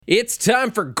It's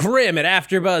time for Grimm at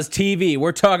AfterBuzz TV.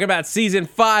 We're talking about Season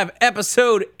 5,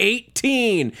 Episode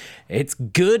 18. It's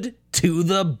good to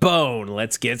the bone.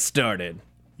 Let's get started.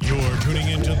 You're tuning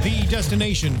into the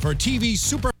destination for TV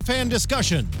superfan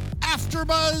discussion,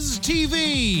 AfterBuzz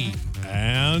TV.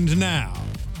 And now,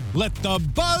 let the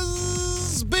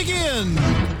buzz begin.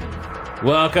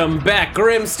 Welcome back,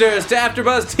 Grimsters, to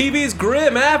AfterBuzz TV's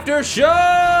Grimm After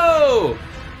Show.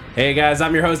 Hey guys,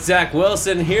 I'm your host Zach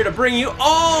Wilson, here to bring you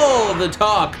all the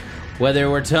talk. Whether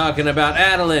we're talking about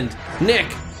Adeline, Nick,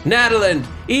 Natalie,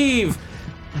 Eve,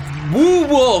 Woo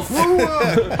Wolf,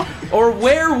 or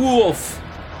Werewolf.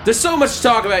 There's so much to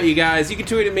talk about, you guys. You can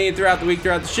tweet at me throughout the week,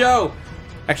 throughout the show.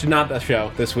 Actually, not the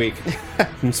show this week.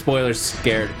 I'm spoilers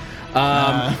scared.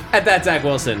 At that Zach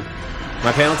Wilson.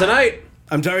 My panel tonight.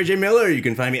 I'm Tari J. Miller. You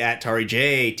can find me at Tari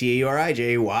J,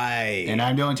 Taurijy. And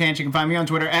I'm Dylan Chance. You can find me on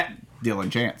Twitter at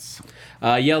Dylan Chance.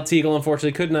 Yell Teagle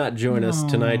unfortunately could not join us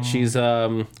tonight. She's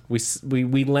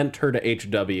we lent her to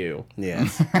HW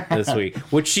this week,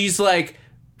 which she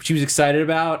was excited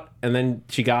about, and then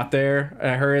she got there, I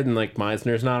heard, and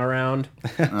Meisner's not around.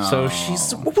 So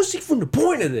she's, what was even the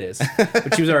point of this?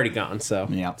 But she was already gone, so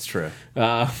Yeah, It's true.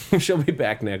 she'll be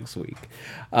back next week.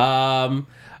 All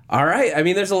right, I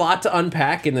mean, there's a lot to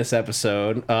unpack in this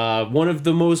episode. One of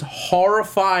the most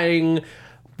horrifying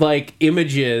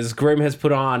images Grimm has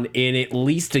put on in at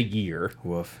least a year.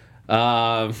 Woof.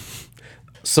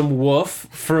 Some woof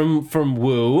from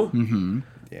Woo. Mm-hmm.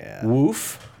 Yeah.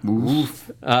 Woof.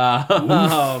 Oof.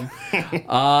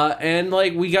 And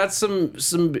we got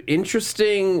some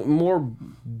interesting, more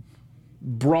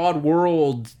broad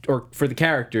world, or for the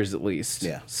characters at least,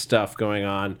 stuff going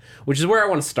on, which is where I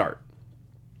want to start.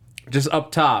 Just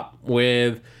up top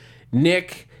with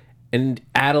Nick and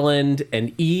Adeline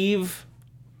and Eve.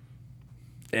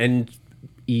 And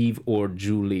Eve or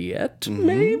Juliet,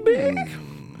 maybe?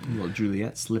 Well,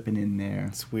 Juliet slipping in there.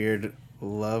 It's weird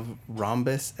love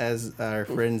rhombus, as our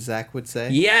friend Zach would say.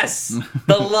 Yes!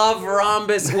 The love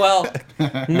rhombus. Well,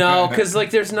 no, because,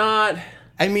 there's not...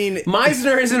 I mean...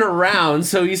 Meisner isn't around,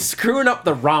 so he's screwing up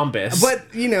the rhombus. But,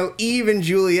 Eve and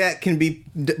Juliet can be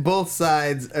both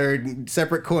sides or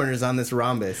separate corners on this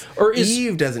rhombus.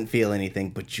 Eve doesn't feel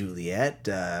anything, but Juliet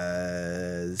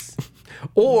does.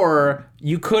 Or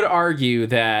you could argue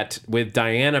that with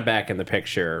Diana back in the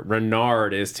picture,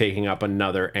 Renard is taking up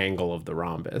another angle of the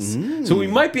rhombus. So we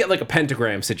might be at a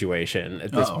pentagram situation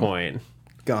at this point.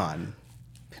 Gone.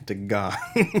 Pentagon.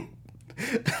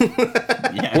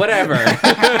 Whatever.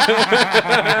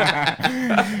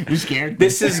 You scared?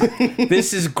 This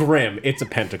is Grimm. It's a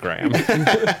pentagram.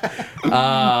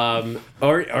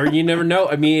 Or you never know.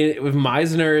 I mean, if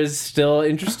Meisner is still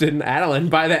interested in Adeline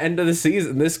by the end of the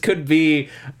season, this could be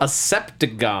a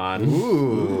septagon.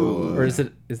 Ooh. Or is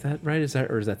that right? Is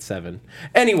that 7?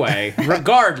 Anyway,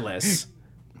 regardless,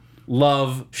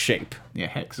 love shape. Yeah,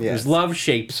 hex. Yeah. There's love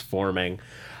shapes forming.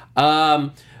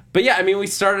 But yeah, I mean, we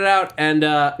started out, and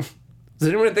does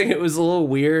anyone think it was a little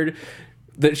weird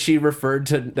that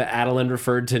Adeline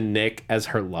referred to Nick as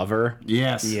her lover?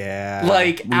 Yes.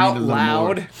 Yeah. Out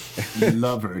loud.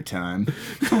 Lover time.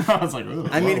 I was like, oh,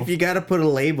 I mean, if you got to put a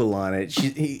label on it,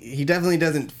 he definitely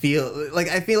doesn't feel...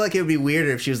 I feel like it would be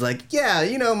weirder if she was like, yeah,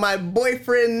 my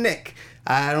boyfriend Nick.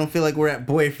 I don't feel like we're at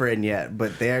boyfriend yet,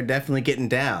 but they are definitely getting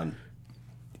down.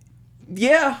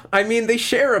 Yeah, I mean, they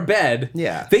share a bed.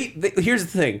 Yeah. They here's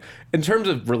the thing. In terms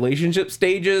of relationship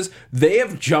stages, they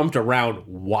have jumped around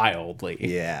wildly.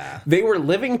 Yeah. They were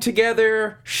living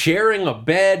together, sharing a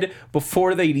bed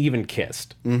before they'd even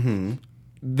kissed. Mm-hmm.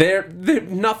 They're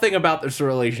nothing about this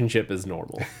relationship is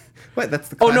normal. What? That's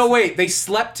the Oh, no, wait. They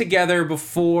slept together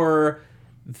before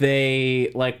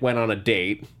they, went on a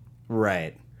date.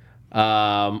 Right.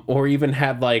 Or even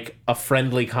had a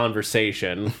friendly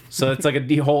conversation. So it's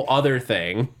a whole other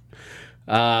thing.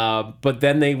 But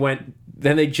then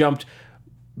they jumped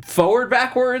forward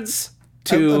backwards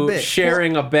to A bit.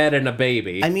 sharing a bed and a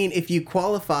baby. I mean, if you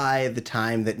qualify the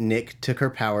time that Nick took her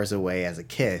powers away as a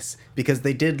kiss, because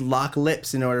they did lock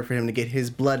lips in order for him to get his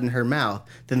blood in her mouth,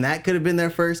 then that could have been their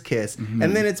first kiss. Mm-hmm.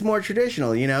 And then it's more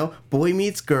traditional, boy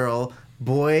meets girl.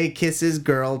 Boy kisses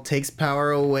girl, takes power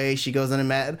away. She goes on a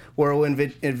mad whirlwind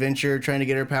adventure trying to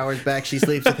get her powers back. She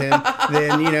sleeps with him.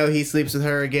 Then, he sleeps with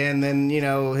her again. Then,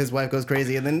 his wife goes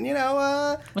crazy. And then,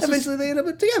 eventually they end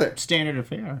up together. Standard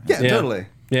affair. Yeah, totally.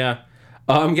 Yeah.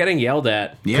 I'm getting yelled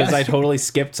at because Yes. I totally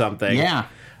skipped something. Yeah.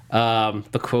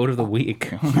 The quote of the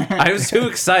week. I was too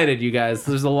excited, you guys.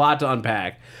 There's a lot to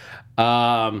unpack.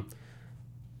 And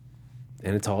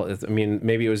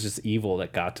maybe it was just evil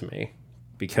that got to me.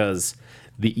 Because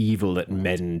the evil that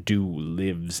men do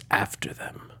lives after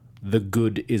them. the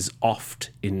good is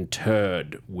oft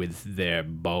interred with their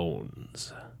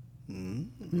bones.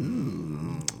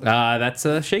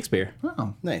 That's Shakespeare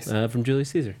Oh, Nice. from Julius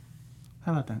Caesar.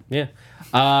 how about that? Yeah.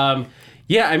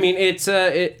 Yeah, I mean,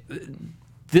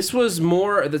 this was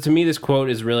more, to me, this quote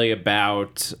is really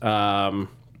about, it's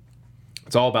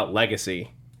all about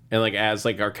legacy. And, like, as,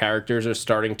 like, our characters are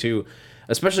starting to,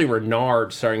 especially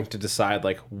Renard, starting to decide,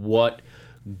 like, what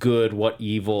good, what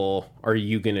evil are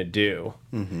you going to do?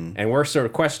 Mm-hmm. And we're sort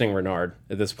of questioning Renard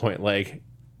at this point. Like,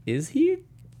 is he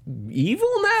evil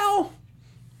now?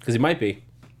 Because he might be.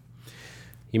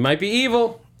 He might be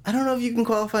evil. I don't know if you can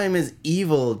qualify him as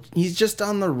evil. He's just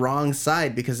on the wrong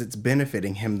side because it's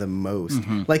benefiting him the most.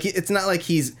 Like, it's not like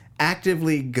he's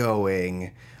actively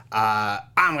going,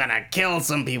 I'm gonna kill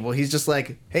some people. He's just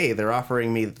like, hey, they're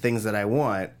offering me things that I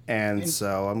want, and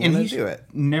so I'm gonna do it.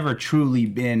 Never truly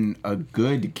been a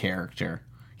good character.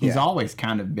 He's Yeah. always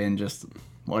kind of been just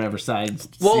whatever side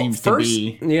Well, seems first,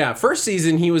 to be. yeah, first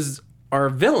season he was our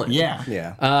villain. Yeah.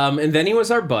 Yeah. And then he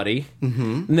was our buddy.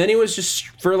 Mm-hmm. And then he was just,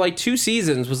 for like 2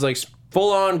 seasons, was like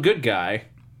full on good guy.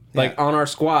 Like on our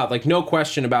squad. Like no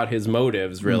question about his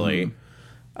motives, really.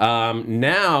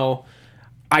 Now,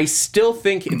 I still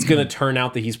think it's going to turn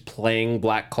out that he's playing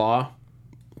Black Claw.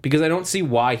 Because I don't see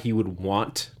why he would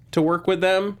want to work with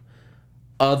them.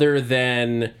 Other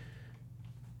than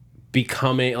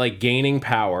becoming, like, gaining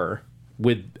power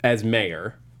as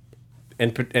mayor.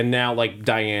 And now, like,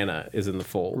 Diana is in the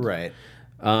fold. Right.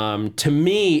 To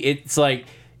me, it's like,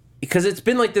 because it's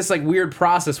been like this like weird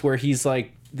process where he's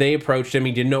like, they approached him,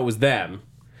 he didn't know it was them.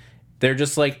 They're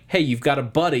just like, hey, you've got a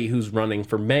buddy who's running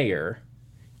for mayor.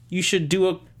 You should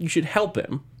help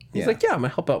him. He's like, yeah, I'm gonna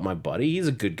help out my buddy. He's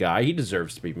a good guy. He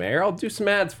deserves to be mayor. I'll do some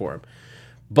ads for him.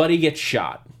 Buddy gets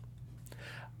shot.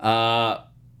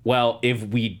 Well,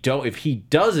 if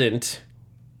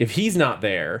he's not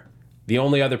there, the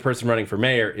only other person running for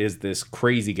mayor is this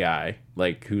crazy guy,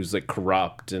 like, who's, like,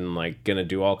 corrupt and, like, gonna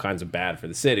do all kinds of bad for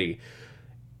the city.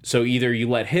 So either you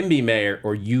let him be mayor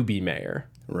or you be mayor.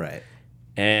 Right.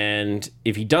 And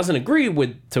if he doesn't agree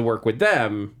to work with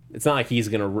them, it's not like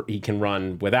he can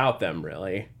run without them,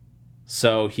 really.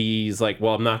 So he's like,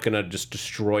 well, I'm not gonna just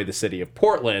destroy the city of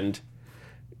Portland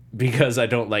because I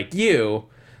don't like you.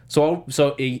 So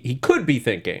he could be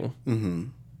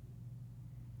thinking,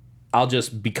 I'll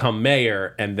just become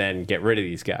mayor and then get rid of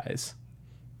these guys.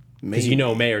 Because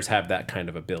mayors have that kind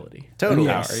of ability. Totally.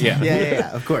 Power. Yeah.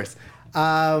 Yeah, of course.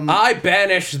 I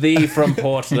banish thee from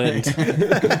Portland.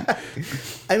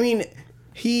 I mean,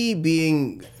 he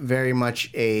being very much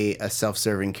a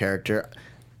self-serving character,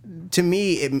 to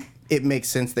me, it makes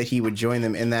sense that he would join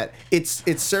them in that it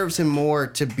serves him more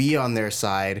to be on their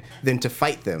side than to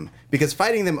fight them. Because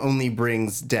fighting them only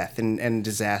brings death and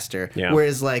disaster. Yeah.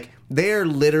 Whereas, like, they're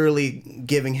literally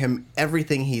giving him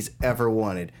everything he's ever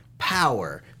wanted.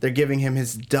 Power. They're giving him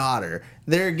his daughter.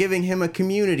 They're giving him a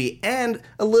community and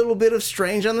a little bit of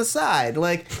strange on the side.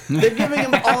 Like, they're giving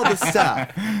him all the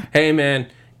stuff. Hey, man,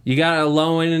 you got a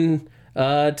loan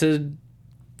to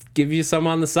give you some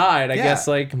on the side. I guess,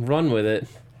 like, run with it.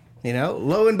 You know,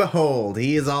 lo and behold,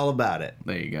 he is all about it.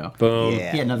 There you go. Boom.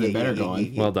 Yeah. He had nothing better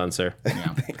going. Well done, sir.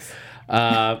 Yeah. Thanks.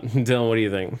 Dylan, what do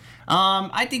you think?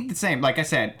 I think the same. Like I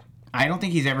said, I don't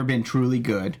think he's ever been truly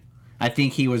good. I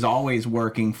think he was always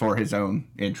working for his own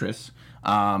interests.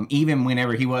 Even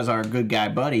whenever he was our good guy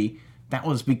buddy, that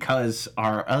was because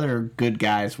our other good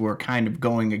guys were kind of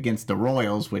going against the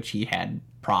Royals, which he had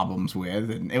problems with.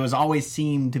 And it was always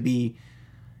seemed to be,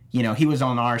 you know, he was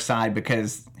on our side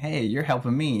because, hey, you're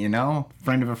helping me, you know?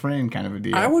 Friend of a friend kind of a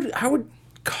deal. I would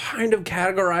kind of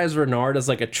categorize Renard as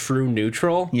like a true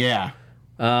neutral. Yeah.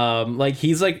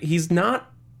 He's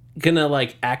not gonna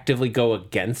like actively go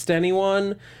against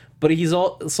anyone, but he's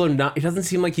also not. It doesn't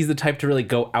seem like he's the type to really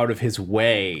go out of his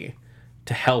way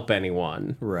to help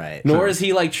anyone. Right. Nor is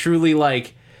he like truly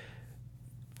like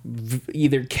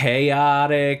either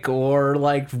chaotic or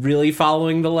like really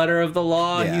following the letter of the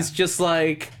law. Yeah. He's just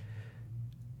like,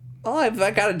 oh, if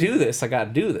I gotta do this, I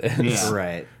gotta do this. Yeah.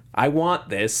 Right. I want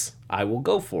this. I will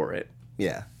go for it.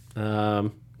 Yeah.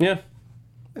 Yeah.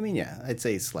 I mean, yeah, I'd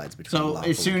say he slides between. So lawful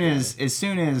as soon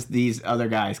and as these other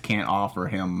guys can't offer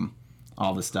him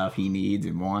all the stuff he needs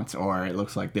and wants, or it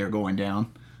looks like they're going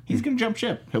down, he's gonna jump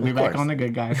ship. He'll be back course. on the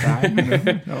good guy side.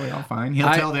 He'll be all fine. He'll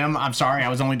tell them, "I'm sorry, I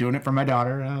was only doing it for my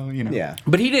daughter." You know. yeah.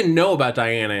 But he didn't know about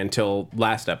Diana until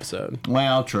last episode.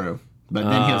 Well, true. But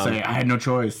then he'll say, "I had no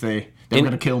choice. They're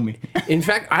gonna kill me." In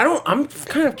fact, I'm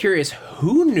kind of curious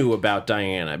who knew about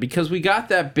Diana, because we got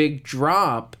that big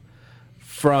drop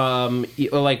from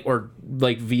like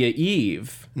via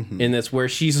Eve in this, where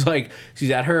she's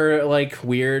at her like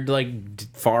weird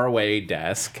far away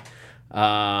desk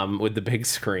with the big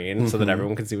screen so that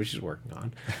everyone can see what she's working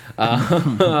on.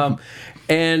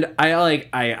 And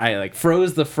I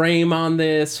froze the frame on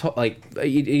this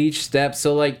each step.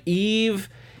 So like Eve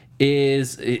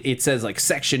it says like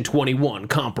section 21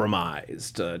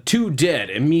 compromised, 2 dead,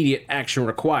 immediate action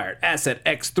required, asset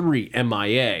X3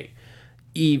 MIA.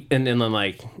 Eve, and then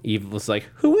like Eve was like,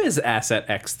 who is asset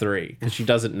X3? Because she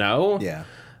doesn't know. Yeah.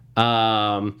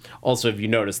 Also, if you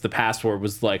notice, the password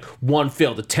was like 1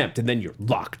 failed attempt and then you're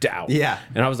locked out. Yeah.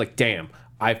 And I was like, damn,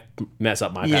 I mess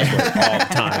up my password all the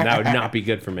time. That would not be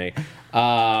good for me.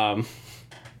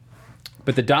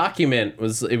 But the document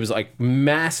was like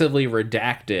massively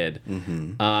redacted.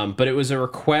 But it was a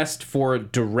request for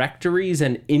directories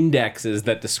and indexes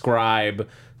that describe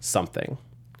something.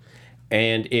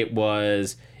 And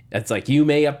it's like, you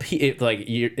may appeal,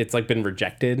 it's like been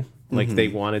rejected. Like they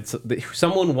wanted,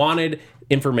 someone wanted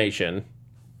information.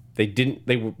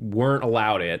 They weren't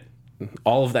allowed it.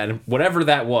 All of that, whatever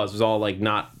that was all like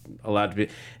not allowed to be.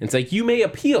 And it's like, you may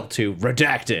appeal to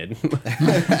redacted. Who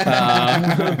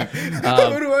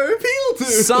do I appeal to?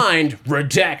 Signed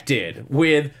redacted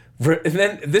with. And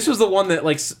then this was the one that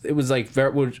like it was like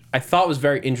very, which I thought was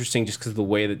very interesting just because of the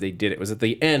way that they did it. Was at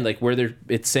the end like where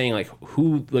it's saying like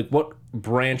who, like what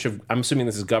branch of, I'm assuming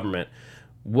this is government,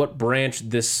 what branch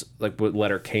this like what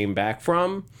letter came back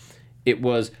from. It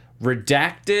was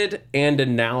redacted and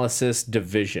analysis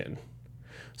division.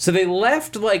 So they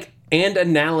left like and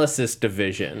analysis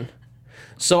division.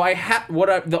 So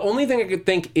the only thing I could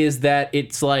think is that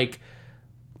it's like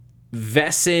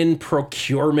Vessin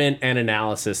procurement and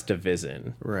analysis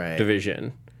division. Right.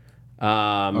 Division.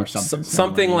 Or something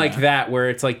Something like yeah. that, where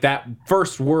it's like that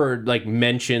first word like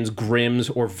mentions Grimm's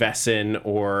or Vessin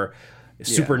or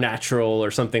supernatural or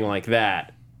something like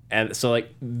that. And so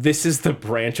like this is the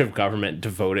branch of government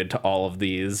devoted to all of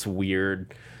these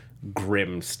weird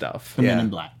Grimm stuff. The Men in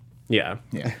Black. Yeah.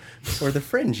 Yeah. Or the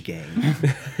Fringe Gang.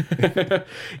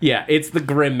 Yeah, it's the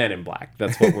Grimm Men in Black.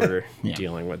 That's what we're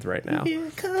dealing with right now. Here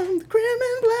come the Grim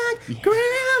and Black. Grim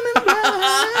and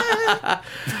Black.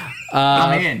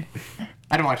 I'm in.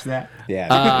 I don't watch that.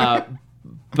 Yeah.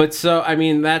 But so I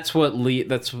mean that's what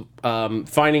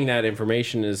finding that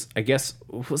information is, I guess,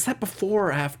 was that before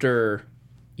or after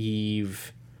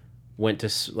Eve went to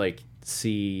like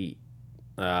see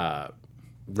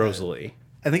Rosalie?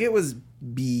 I think it was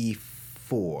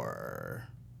before.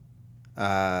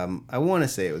 I want to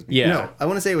say it was. Yeah. No, I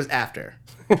want to say it was after.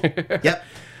 Yep.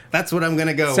 That's what I'm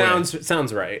gonna go with.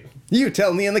 Sounds right. You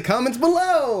tell me in the comments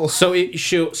below. So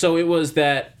it was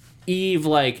that Eve,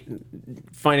 like,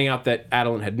 finding out that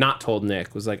Adeline had not told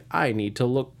Nick, was like, I need to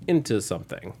look into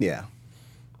something. Yeah.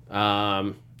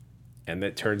 And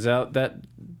it turns out that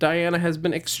Diana has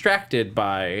been extracted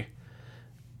by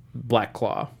Black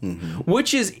Claw,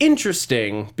 which is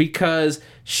interesting because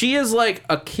she is like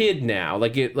a kid now,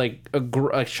 like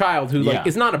a child who like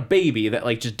is not a baby that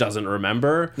like just doesn't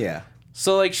remember. Yeah.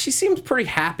 So like she seems pretty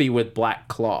happy with Black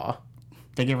Claw.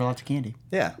 They gave her lots of candy.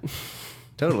 Yeah.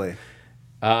 Totally.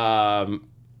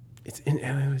 It's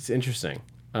interesting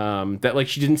that like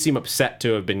she didn't seem upset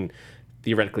to have been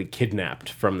theoretically kidnapped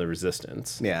from the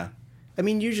Resistance. Yeah. I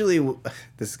mean, usually,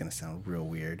 this is going to sound real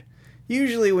weird.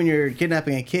 Usually when you're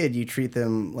kidnapping a kid, you treat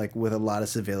them like with a lot of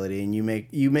civility, and you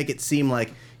make it seem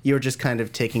like you're just kind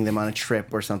of taking them on a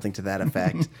trip or something to that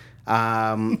effect.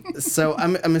 So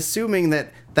I'm assuming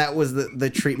that was the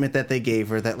treatment that they gave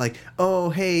her, that like,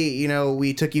 oh, hey, you know,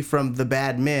 we took you from the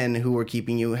bad men who were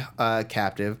keeping you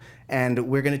captive, and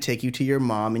we're going to take you to your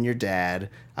mom and your dad.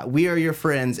 We are your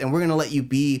friends, and we're going to let you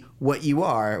be what you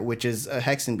are, which is a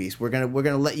Hexen Beast. We're going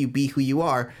to let you be who you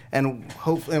are, and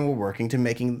hopefully we're working to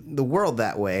making the world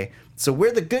that way. So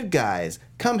we're the good guys.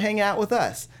 Come hang out with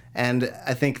us. And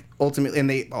I think ultimately, and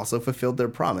they also fulfilled their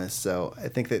promise. So I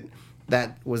think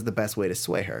that was the best way to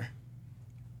sway her.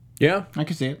 Yeah. I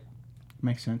can see it.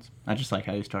 Makes sense. I just like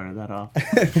how you started that off.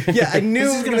 Yeah, I knew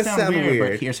This it is was going to sound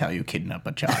weird. but here's how you kidnap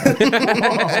a child.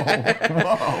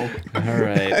 Whoa. All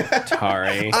right,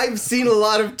 Tari. I've seen a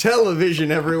lot of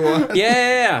television, everyone.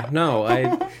 Yeah.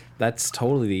 No, that's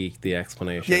totally the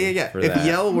explanation. Yeah. For If that.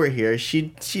 Yell were here,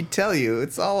 she'd tell you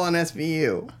it's all on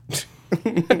SVU.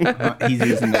 He's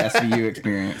using the SVU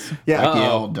experience. Yeah. Like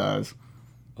Yale does.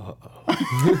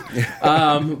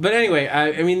 But anyway,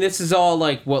 I mean, this is all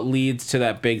like what leads to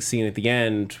that big scene at the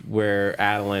end where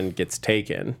Adeline gets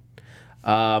taken.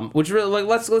 Which really, like,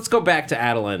 let's go back to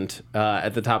Adeline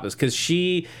at the top of this, because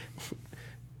she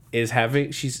is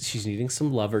she's needing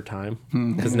some lover time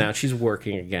because now she's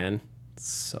working again.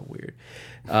 So weird.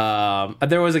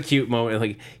 There was a cute moment,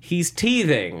 like he's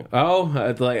teething.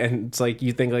 And it's like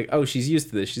you think like, oh, she's used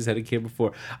to this. She's had a kid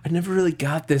before. I never really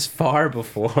got this far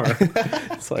before.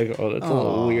 It's like, oh, that's a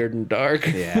little weird and dark.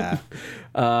 Yeah.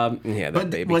 That But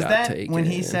baby was got that taken. when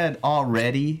he said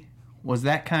already? Was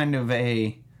that kind of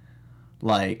a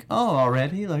like, oh,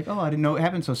 already? Like, oh, I didn't know it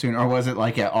happened so soon. Or was it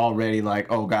like a already like,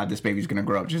 oh God, this baby's gonna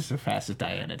grow up just as fast as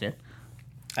Diana did?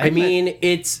 I mean,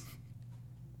 it's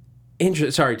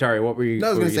interesting. Sorry, Tari, what were you? No, I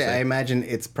was what going were to you say, I saying? imagine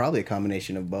it's probably a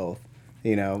combination of both.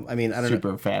 You know, I mean, I don't know.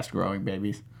 Super fast growing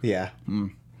babies. Yeah.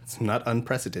 It's not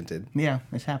unprecedented. Yeah,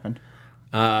 it's happened.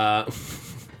 Uh,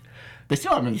 They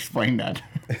still haven't explained that.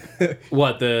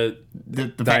 what the The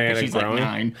fact Diana that she's growing? like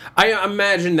 9. I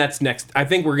imagine that's next. I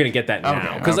think we're gonna get that now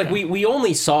Okay, because like okay. we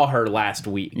only saw her last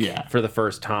week Yeah. for the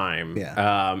first time.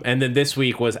 Yeah. And then this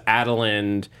week was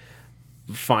Adelind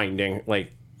finding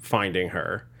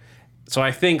her. So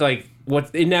I think like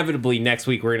what inevitably next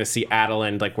week we're gonna see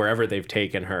Adelind like wherever they've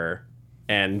taken her,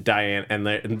 and Diane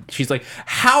and she's like,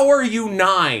 "How are you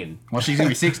 9?" Well, she's gonna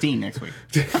be 16 next week.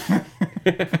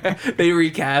 They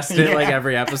recast it like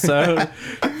every episode.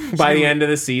 By the end of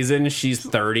the season, she's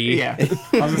 30. Yeah, I was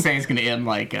gonna say it's gonna end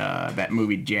like that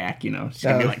movie Jack. You know, she's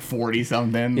gonna be like 40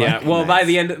 something. Yeah, Like, well, by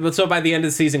the end of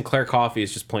the season, Claire Coffey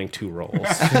is just playing 2 roles.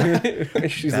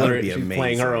 She's That would literally be she's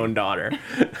playing her amazing. own daughter.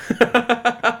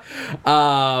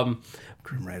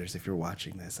 Grim Writers, if you're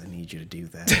watching this, I need you to do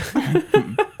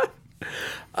that.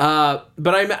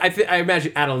 But I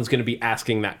imagine Adelaine's going to be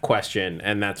asking that question,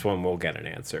 and that's when we'll get an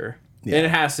answer. Yeah. And it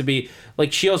has to be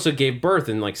like she also gave birth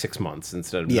in like 6 months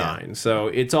instead of Yeah. 9, so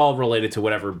it's all related to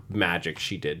whatever magic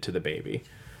she did to the baby.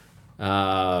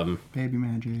 baby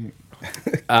magic.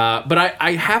 But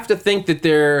I have to think that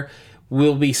there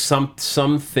will be some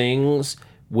things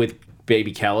with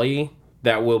baby Kelly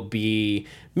that will be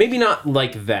maybe not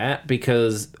like that,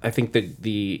 because I think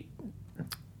the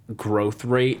growth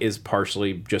rate is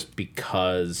partially just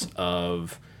because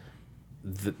of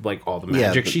like all the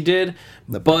magic she did.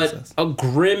 But process. a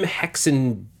Grim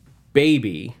Hexen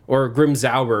baby or a Grim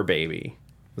Zauber baby,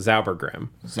 Zauber Grim,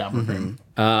 Zaubergrim.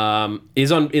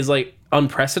 is like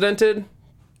unprecedented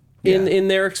in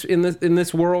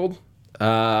this world,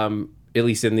 at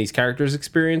least in these characters'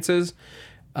 experiences.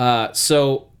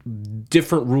 So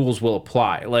different rules will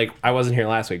apply. Like, I wasn't here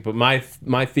last week, but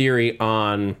my theory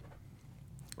on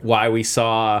why we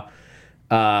saw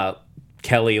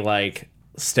Kelly like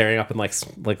staring up and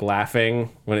like laughing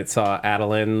when it saw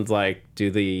Adelind like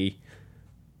do the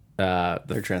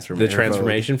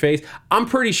transformation phase. I'm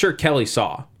pretty sure Kelly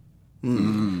saw.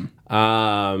 There's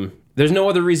no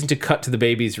other reason to cut to the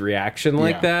baby's reaction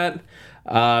like that.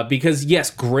 Because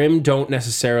yes, Grimm don't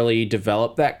necessarily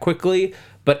develop that quickly,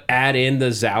 but add in the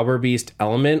Zauberbeast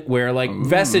element where like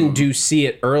Vesson do see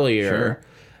it earlier. Sure.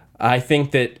 I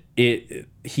think that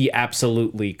he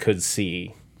absolutely could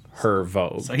see her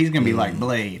Vogue. So he's gonna be like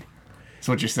Blade. That's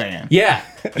what you're saying. Yeah.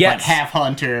 Like Yes. half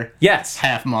hunter. Yes.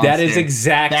 half monster. That is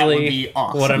exactly That would be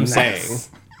awesome. what I'm Nice. saying.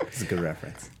 It's a good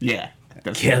reference. Yeah.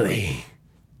 That's Kelly,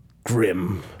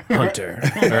 Grim Hunter,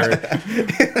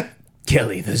 or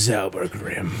Kelly the Zauber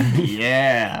Grim.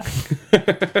 Yeah.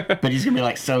 But he's gonna be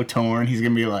like so torn. He's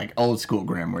gonna be like old school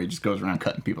Grimm, where he just goes around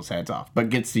cutting people's heads off,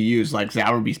 but gets to use like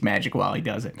Zauberbeast magic while he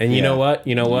does it. And you know what?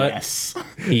 Yes.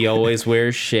 He always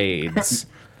wears shades.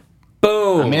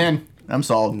 Boom. I'm in. I'm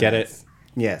sold. Get it?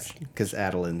 Yes, because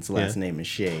Adelind's last name is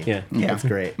Shade. Yeah. That's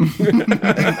great.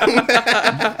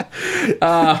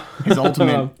 His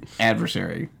ultimate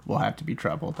adversary will have to be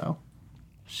Trouble, though.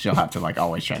 She'll have to like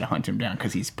always try to hunt him down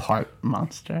because he's part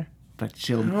monster. But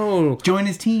she'll Oh. join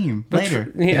his team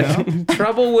later. Yeah.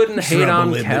 Trouble wouldn't hate on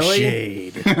Trouble in the Kelly.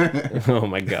 shade. Oh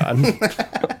my god.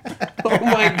 Oh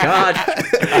my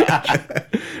god.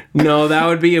 No, that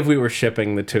would be if we were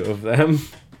shipping the two of them.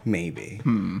 Maybe.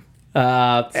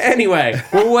 Anyway,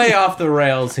 we're way off the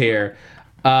rails here.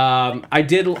 I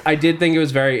did think it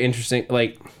was very interesting.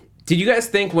 Like, did you guys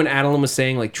think when Adeline was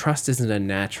saying like trust isn't a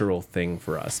natural thing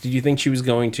for us? Did you think she was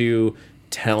going to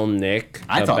tell Nick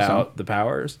I thought so. about the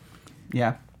powers?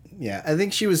 Yeah. Yeah, I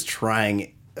think she was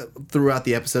trying throughout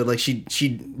the episode. Like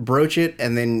she'd broach it,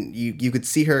 and then you could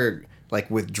see her like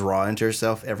withdraw into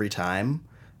herself every time.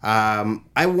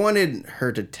 I wanted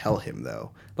her to tell him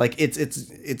though. Like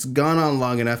it's gone on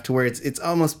long enough to where it's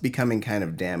almost becoming kind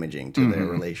of damaging to their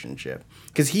relationship,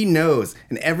 because he knows,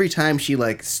 and every time she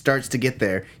like starts to get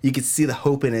there, you could see the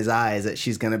hope in his eyes that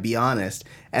she's gonna be honest,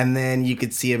 and then you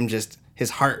could see him just his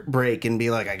heart break and be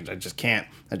like, I just can't,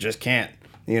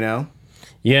 you know.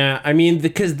 Yeah, I mean,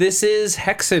 because this is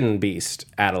Hexen Beast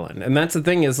Adeline, and that's the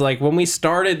thing is like when we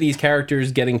started these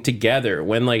characters getting together,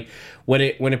 when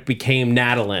it became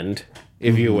Nataland,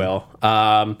 if you will,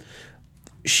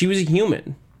 she was a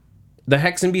human. The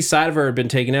Hexen Beast side of her had been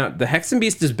taken out. The Hexen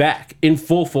Beast is back in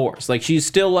full force. Like she's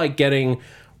still like getting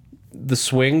the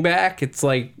swing back. It's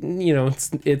like, you know,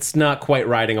 it's not quite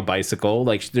riding a bicycle.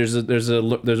 Like there's a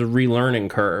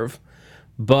relearning curve,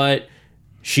 but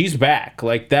she's back.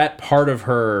 Like that part of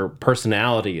her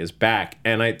personality is back,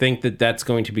 and I think that that's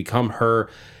going to become her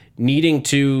needing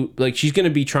to, like, she's going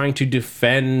to be trying to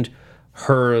defend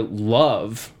her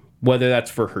love, whether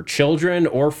that's for her children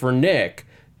or for Nick,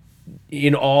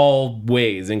 in all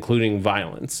ways, including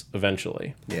violence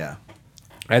eventually. Yeah.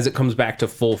 As it comes back to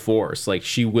full force, like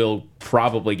she will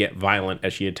probably get violent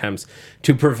as she attempts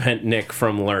to prevent Nick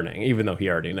from learning, even though he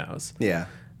already knows. Yeah.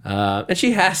 And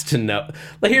she has to know.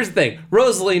 Like, here's the thing: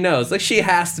 Rosalie knows. Like, she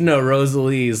has to know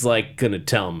Rosalie's like gonna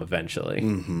tell him eventually.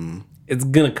 Mm-hmm. It's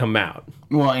gonna come out.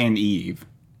 Well, and Eve.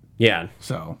 Yeah.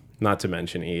 So, not to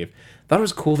mention Eve. Thought it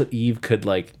was cool that Eve could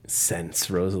like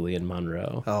sense Rosalie and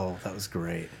Monroe. Oh, that was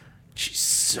great. She's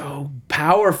so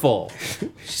powerful.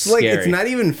 She's Like, scary. it's not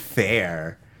even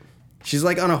fair. She's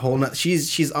like on a whole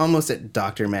she's almost at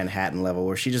Dr. Manhattan level,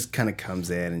 where she just kind of comes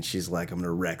in and she's like, I'm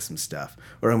gonna wreck some stuff,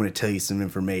 or I'm gonna tell you some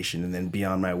information, and then be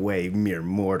on my way, mere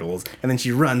mortals, and then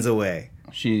she runs away.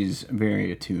 she's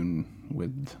very attuned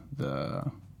with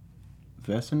the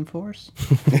Vesson Force.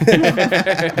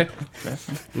 I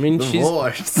mean,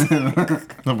 Divorce.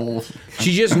 The Wolves.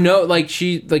 she just know, like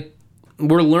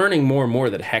we're learning more and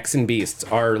more that Hexen Beasts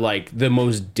are like the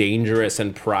most dangerous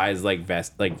and prized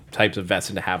types of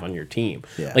Vesson to have on your team.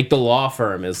 Yeah. Like the law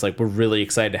firm is like, we're really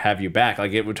excited to have you back.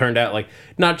 Like it turned out like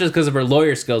not just because of her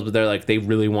lawyer skills, but they're like they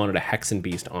really wanted a Hexen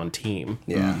Beast on team.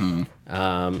 Yeah.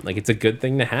 Mm-hmm. Like it's a good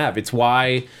thing to have. It's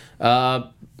why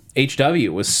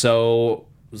HW was so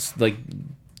like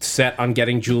set on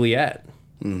getting Juliet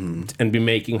and be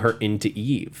making her into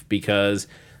Eve, because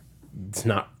it's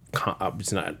not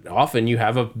often you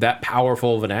have that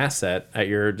powerful of an asset at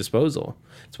your disposal.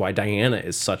 It's why Diana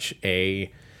is such a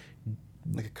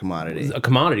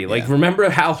Commodity. Like, remember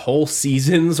how whole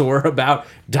seasons were about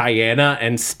Diana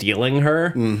and stealing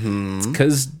her? Mm-hmm. It's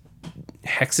because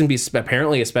Hexen Beasts,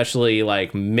 apparently, especially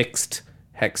like mixed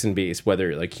Hexen Beasts,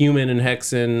 whether like human and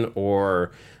Hexen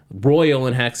or royal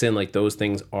and Hexen, like those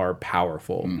things are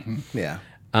powerful. Mm-hmm. Yeah.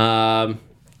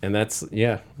 And that's,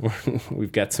 yeah,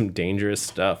 we've got some dangerous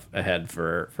stuff ahead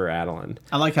for Adeline.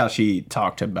 I like how she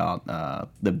talked about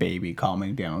the baby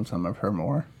calming down some of her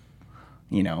more,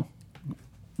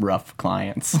 rough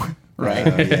clients, right?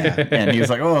 Yeah. And he was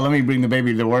like, "Oh, let me bring the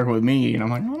baby to work with me." And I'm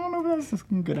like, "I don't know if that's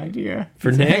a good idea."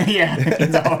 For Nick? Yeah,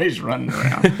 he's always running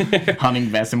around hunting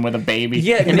Vesson with a baby.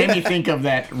 Yeah, it made me think of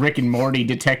that Rick and Morty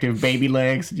detective Baby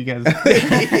Legs. You guys, this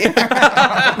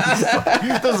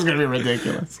is gonna be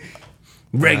ridiculous.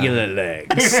 Regular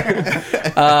legs.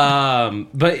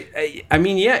 But I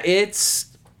mean, yeah,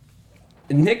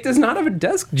 Nick does not have a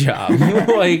desk job.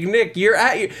 Like, Nick, you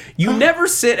never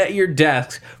sit at your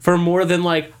desk for more than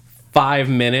like 5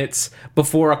 minutes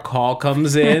before a call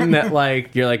comes in that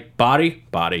like you're like body,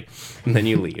 and then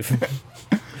you leave.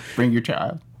 Bring your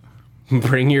child.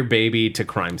 Bring your baby to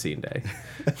crime scene day.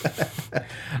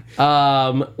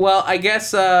 Well, I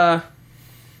guess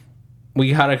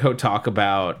we gotta go talk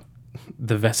about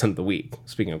the Vesson of the week.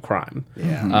 Speaking of crime,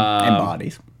 Yeah. And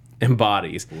bodies. and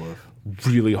bodies,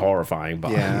 really horrifying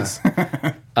bodies.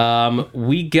 Yeah.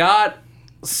 We got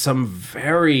some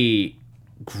very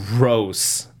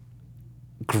gross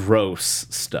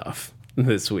stuff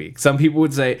this week. Some people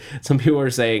are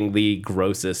saying the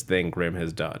grossest thing Grimm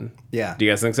has done. Yeah. Do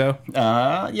you guys think so?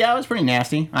 Yeah, it was pretty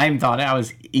nasty. I even thought I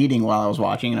was eating while I was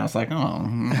watching, and I was like, I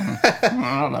don't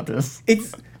know about this.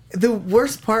 It's the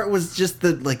worst part was just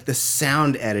the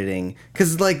sound editing,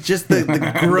 because like just the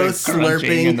gross The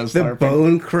crunching and slurping, the the slurping.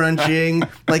 bone crunching,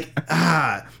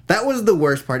 that was the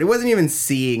worst part. It wasn't even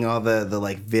seeing all the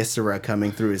like viscera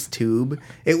coming through his tube.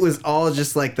 It was all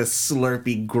just like the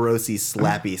slurpy, grossy,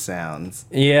 slappy sounds.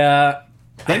 Yeah.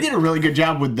 They did a really good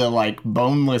job with the like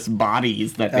boneless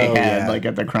bodies that they had yeah. like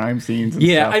at the crime scenes. And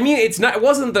Yeah, stuff. I mean, it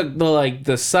wasn't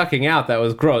the sucking out that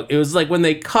was gross. It was like when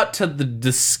they cut to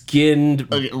the skinned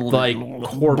like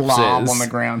corpses blob on the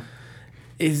ground.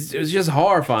 It was just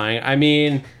horrifying. I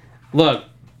mean, look,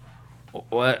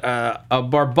 a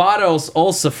Barbados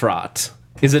ulcifrat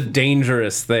is a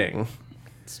dangerous thing.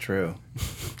 It's true.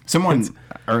 Someone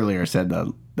earlier said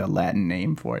the Latin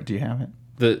name for it. Do you have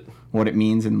it? What it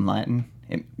means in Latin?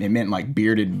 It meant like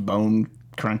bearded bone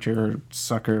cruncher,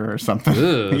 sucker, or something.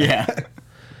 Ugh. Yeah.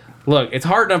 Look, it's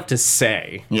hard enough to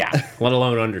say, Yeah. let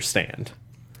alone understand.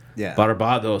 Yeah.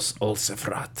 Barbados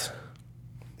Olsefrat.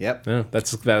 Yep. Yeah, that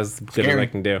was the good as I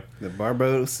can do. The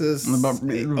Barbosas.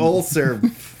 The ulcer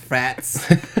frats.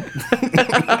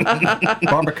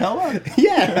 Barbacoa?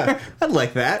 Yeah. I'd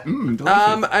like that.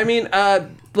 I mean,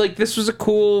 like this was a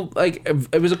cool, like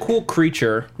it was a cool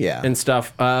creature, Yeah. and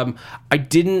stuff. I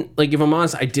didn't like, if I'm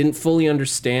honest, I didn't fully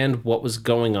understand what was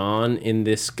going on in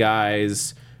this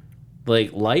guy's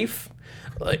like life.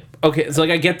 Like, okay, it's like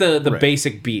I get the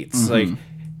basic beats. Like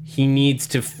he needs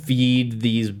to feed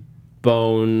these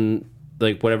bone,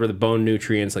 like whatever the bone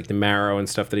nutrients, like the marrow and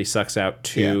stuff that he sucks out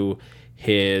to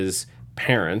his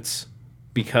parents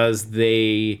because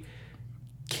they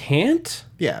can't.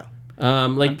 Yeah.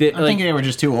 Like I think they were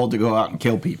just too old to go out and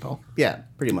kill people. Yeah,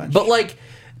 pretty much. but like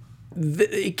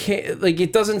it can't, like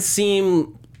it doesn't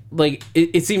seem like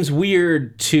it seems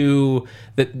weird to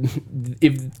that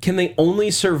if can they only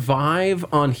survive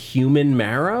on human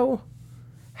marrow?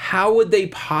 How would they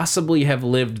possibly have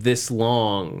lived this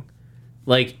long?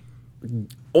 Like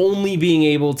only being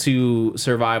able to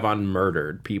survive on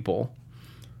murdered people.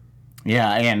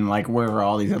 Yeah, and like where are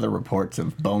all these other reports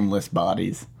of boneless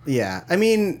bodies? Yeah, I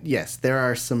mean, yes, there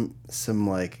are some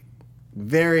like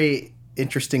very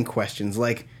interesting questions,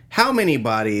 like how many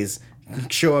bodies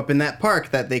show up in that park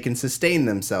that they can sustain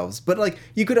themselves. But like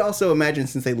you could also imagine,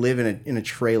 since they live in a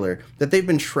trailer, that they've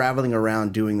been traveling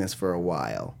around doing this for a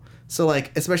while. So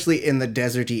like, especially in the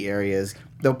deserty areas,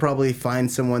 they'll probably find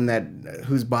someone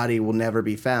whose body will never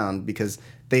be found because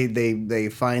they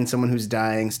find someone who's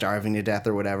dying, starving to death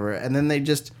or whatever, and then they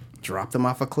just drop them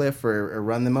off a cliff or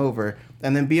run them over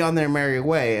and then be on their merry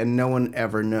way and no one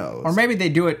ever knows. Or maybe they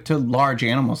do it to large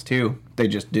animals too. They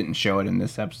just didn't show it in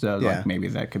this episode. Yeah. Like maybe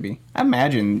that could be. I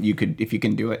imagine you could, if you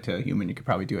can do it to a human, you could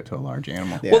probably do it to a large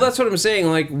animal. Yeah. Well, that's what I'm saying.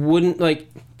 Like, wouldn't like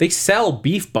they sell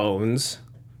beef bones,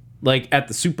 like at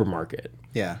the supermarket?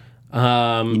 Yeah.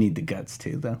 You need the guts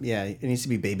too, though. Yeah, it needs to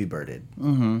be baby birded.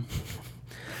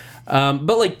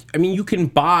 But like, I mean, you can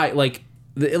buy like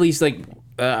at least like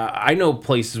I know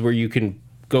places where you can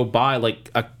go buy like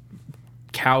a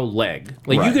cow leg.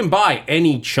 Like you Right. can buy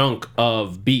any chunk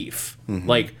of beef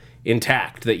like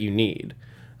intact that you need.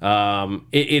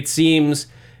 It seems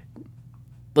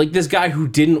like this guy who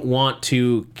didn't want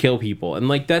to kill people, and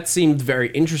like that seemed very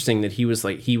interesting that he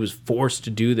was forced to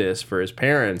do this for his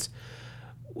parents.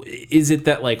 Is it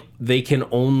that like they can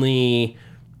only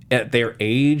at their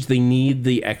age they need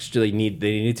the extra they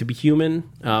need to be human?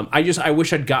 I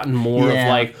wish I'd gotten more of Yeah,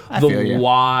 like I feel the ya.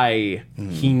 why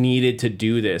he needed to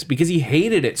do this, because he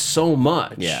hated it so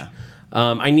much. Yeah.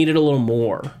 I needed a little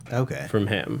more Okay. from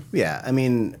him. Yeah, I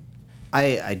mean,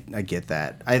 I get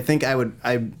that. I think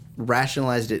I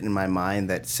rationalized it in my mind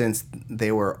that since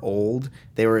they were old,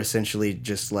 they were essentially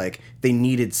just like they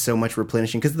needed so much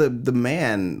replenishing because the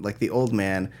man, like the old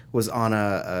man, was on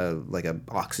a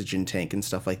oxygen tank and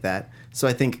stuff like that. So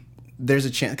I think there's a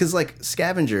chance because like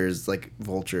scavengers, like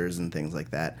vultures and things like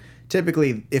that,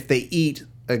 typically if they eat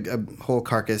a whole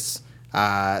carcass.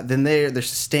 Then they're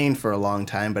sustained for a long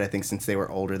time, but I think since they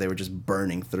were older, they were just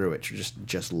burning through it,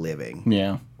 just living.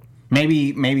 Yeah.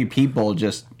 Maybe people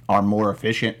just are more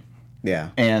efficient, Yeah,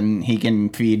 and he can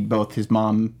feed both his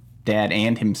mom, dad,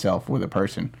 and himself with a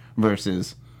person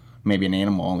versus maybe an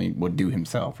animal only would do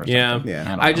himself or something. Yeah, Yeah.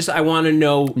 don't I know. I want to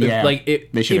know if, Yeah, like they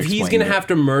if should he's explain gonna it. have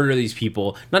to murder these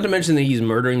people. Not to mention that he's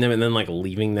murdering them and then like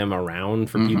leaving them around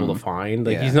for people to find.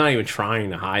 Like Yeah. he's not even trying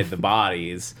to hide the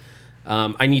bodies.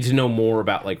 I need to know more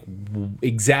about like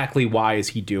exactly why is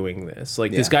he doing this?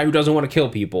 Like this Yeah. guy who doesn't want to kill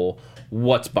people,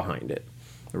 what's behind it?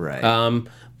 right.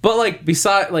 But like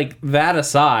beside like that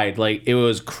aside, like it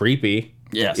was creepy.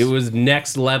 Yes. It was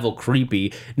next level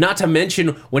creepy. Not to mention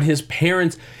when his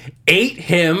parents ate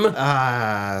him.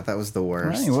 That was the Well,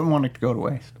 worst. you wouldn't want it to go to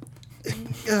waste.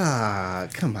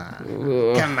 Come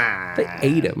on. Come on. They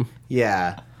ate him.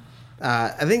 Yeah.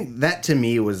 I think that to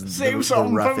me was the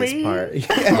roughest part.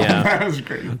 Yeah. That was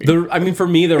crazy. I mean, for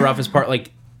me, the roughest part,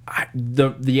 like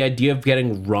the idea of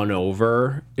getting run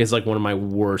over is like one of my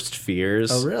worst fears.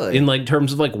 Oh, really? In like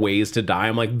terms of like ways to die,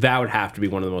 I'm like that would have to be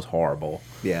one of the most horrible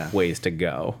ways to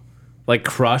go. Like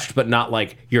crushed, but not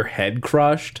like your head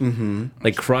crushed. Mm-hmm.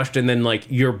 Like crushed, and then like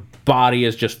your body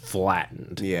is just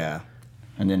flattened. Yeah.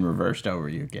 And then reversed over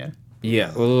you again.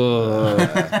 Yeah.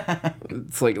 Ugh.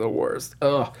 It's like the worst.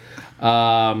 Ugh.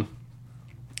 But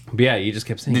yeah, you just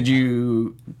kept saying. Did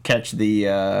you catch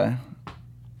the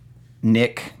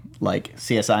Nick like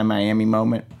CSI Miami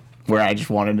moment where I just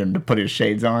wanted him to put his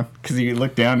shades on because he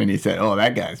looked down and he said, "Oh,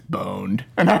 that guy's boned,"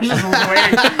 and I was just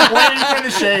waiting for the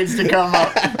shades to come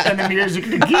up and the music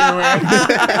to cue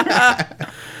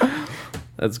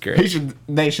in. That's great.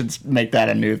 They should make that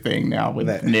a new thing now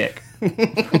with Nick.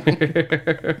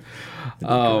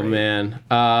 Oh man.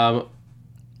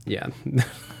 Yeah.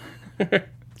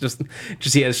 just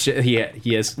he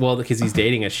has well, because he's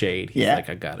dating a shade. He's like,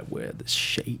 I gotta wear the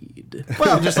shade.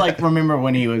 Well, just like remember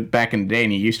when he was back in the day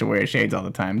and he used to wear shades all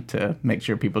the time to make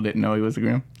sure people didn't know he was a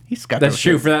groom. He's got That's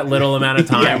true for that little amount of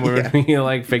time where yeah. he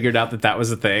like figured out that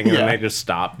was a thing, and then they just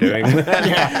stopped doing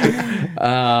that.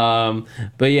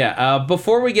 But yeah,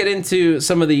 before we get into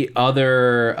some of the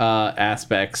other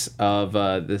aspects of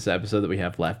this episode that we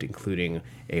have left, including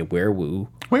a werewoo,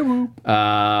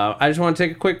 I just want to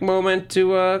take a quick moment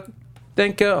to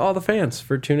thank all the fans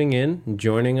for tuning in and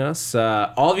joining us.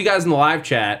 All of you guys in the live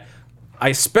chat, I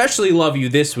especially love you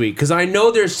this week because I know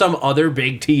there's some other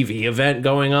big TV event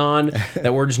going on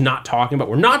that we're just not talking about.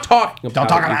 We're not talking about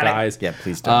talk it, about you guys. Yeah,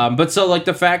 please don't. But so like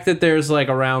the fact that there's like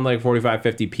around like 45,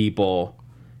 50 people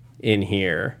in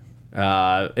here,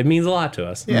 it means a lot to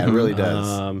us. Yeah, it really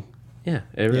does.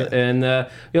 And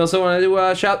we also want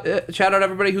to shout out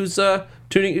everybody who's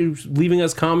who's leaving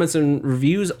us comments and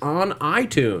reviews on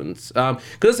iTunes,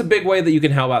 because it's a big way that you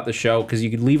can help out the show, because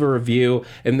you can leave a review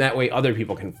and that way other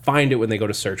people can find it when they go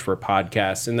to search for a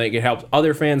podcast, and that it helps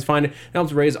other fans find it. It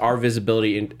helps raise our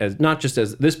visibility as not just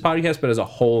as this podcast but as a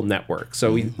whole network.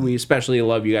 So we especially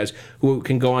love you guys who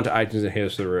can go onto iTunes and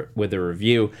hit us with a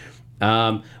review.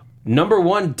 Number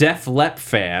one Def Lep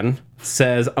fan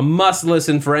says, a must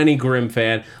listen for any Grimm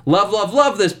fan.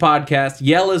 Love this podcast.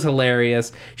 Yell is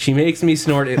hilarious. She makes me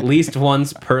snort at least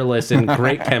once per listen.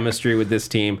 Great chemistry with this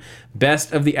team.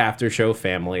 Best of the After Show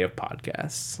family of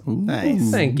podcasts. Nice.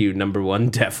 Thank you, number one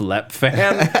Def Lep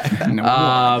fan.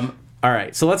 All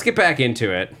right, so let's get back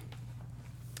into it.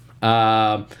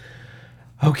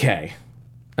 Okay.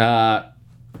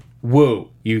 Woo,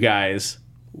 you guys.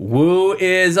 Woo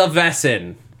is a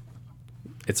Vessin.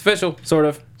 It's official, sort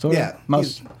of. Yeah,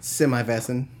 most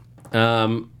semi-Vessin. I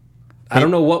don't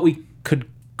know what we could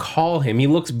call him. He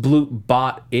looks blue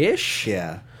bot-ish.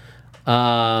 Yeah.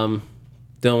 Dylan,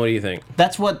 what do you think?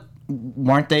 That's what,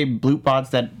 weren't they bloop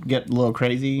bots that get a little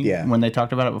crazy when they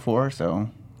talked about it before? So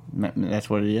that's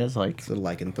what it is. Like, It's a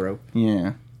lycanthrope.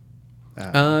 yeah.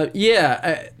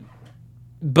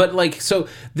 But like, so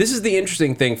this is the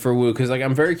interesting thing for Woo, because like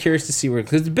I'm very curious to see where,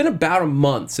 because it's been about a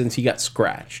month since he got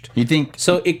scratched. You think?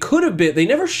 So it could have been, they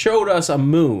never showed us a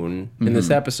moon in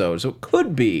this episode, so it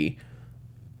could be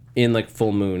in like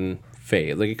full moon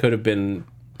phase. Like it could have been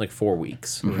like 4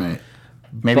 weeks. Right.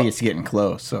 Maybe it's getting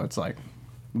close, so it's like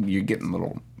you're getting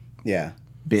little Yeah.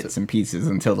 bits and pieces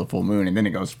until the full moon, and then it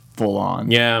goes full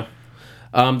on. Yeah.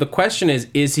 The question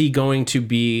is he going to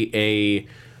be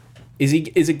is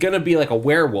it going to be like a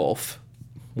werewolf?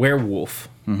 Werewolf.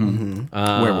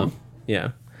 Werewolf.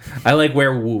 Yeah. I like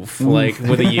werewolf, like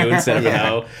with a U instead of an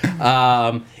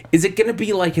O. Is it going to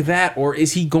be like that, or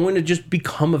is he going to just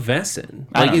become a Vessin?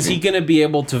 Like, is he going to be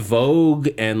able to vogue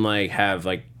and like have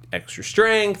like extra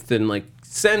strength and like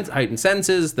heightened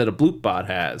senses that a bloop bot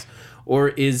has, or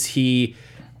is he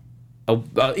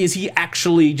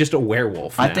actually just a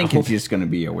werewolf now? I think it's just going to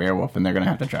be a werewolf, and they're going to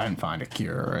have to try and find a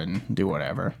cure and do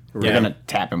whatever. They're going to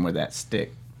tap him with that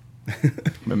stick.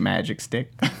 The magic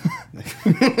stick.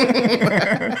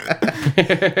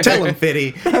 Tell him,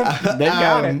 Fitty. They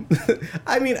got it.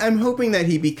 I mean, I'm hoping that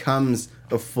he becomes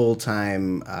a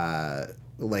full-time,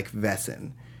 like,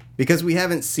 Vessin. Because we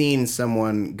haven't seen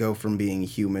someone go from being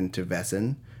human to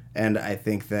Vessin. And I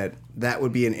think that that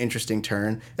would be an interesting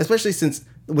turn. Especially since,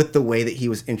 with the way that he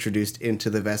was introduced into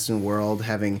the Vessin world,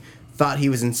 having thought he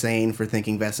was insane for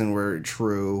thinking Vessin were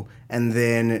true, and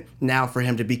then now for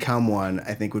him to become one,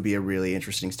 I think would be a really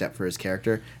interesting step for his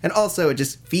character. And also, it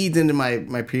just feeds into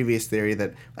my previous theory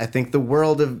that I think the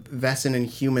world of Vessin and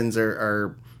humans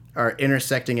are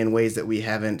intersecting in ways that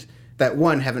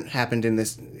haven't happened in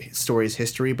this story's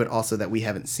history, but also that we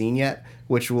haven't seen yet,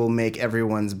 which will make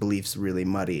everyone's beliefs really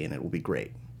muddy, and it will be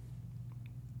great.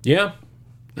 Yeah.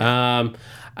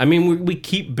 I mean, we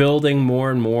keep building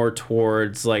more and more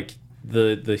towards like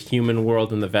the human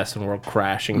world and the Vessin world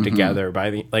crashing together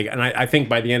and I think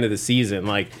by the end of the season,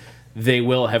 like they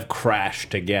will have crashed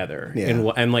together.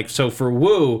 Yeah. And like, so for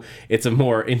Woo, it's a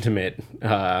more intimate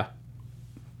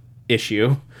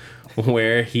issue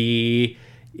where he's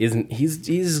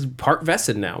part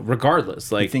Vessin now,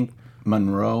 regardless. Like, I think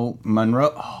Monroe.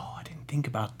 Oh, I didn't think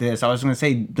about this. I was going to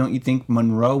say, don't you think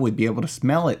Monroe would be able to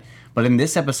smell it? But in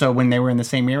this episode, when they were in the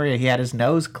same area, he had his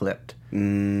nose clipped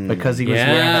because he was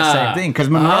wearing that same thing. Because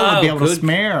Monroe would be able to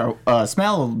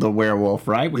smell the werewolf,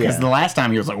 right? Because the last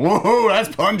time he was like, "Whoa,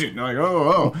 that's pungent!" Like,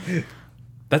 oh.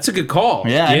 That's a good call.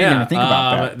 Yeah, I didn't even think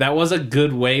about that. That was a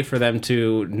good way for them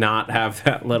to not have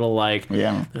that little like.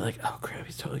 Yeah. They're like, oh crap,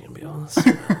 he's totally gonna be on this.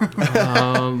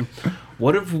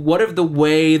 What if the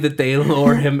way that they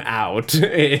lure him out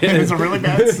It's is? a really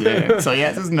bad scene. So yeah,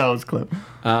 it's his nose clip.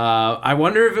 I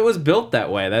wonder if it was built that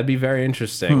way. That'd be very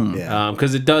interesting. Yeah.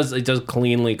 Because it does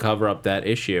cleanly cover up that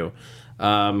issue.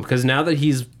 Because now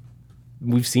that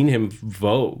we've seen him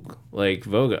vogue, like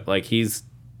he's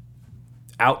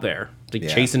out there, like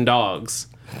Yeah. chasing dogs.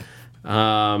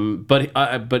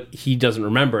 But he doesn't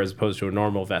remember, as opposed to a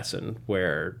normal Vesson,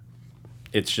 where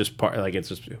it's just part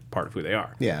of who they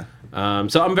are. Yeah.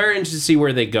 So I'm very interested to see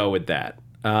where they go with that.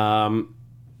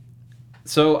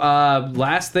 So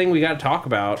last thing we got to talk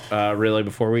about, really,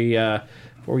 before we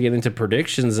get into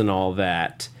predictions and all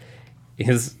that,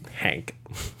 is Hank.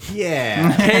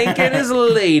 Yeah. Hank and his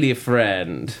lady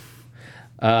friend.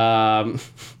 What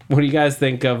do you guys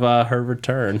think of her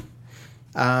return?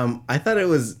 I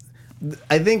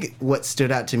think what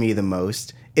stood out to me the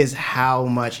most is how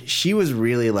much she was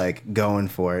really like going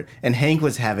for it, and Hank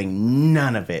was having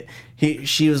none of it.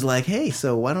 She was like, "Hey,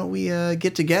 so why don't we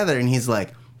get together?" And he's like,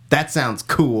 "That sounds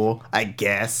cool, I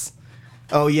guess."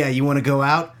 "Oh yeah, you want to go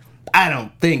out?" "I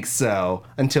don't think so."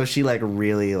 Until she like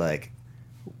really like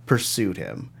pursued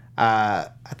him. I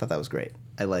thought that was great.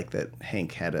 I like that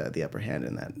Hank had the upper hand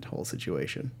in that whole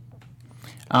situation.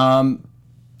 I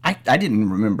didn't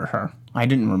remember her. I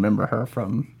didn't remember her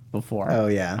from before. Oh,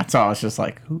 yeah. So I was just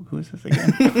like, who is this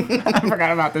again? I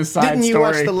forgot about this side Didn't you story.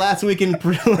 watch the last week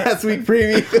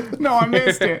preview? No, I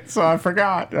missed it, so I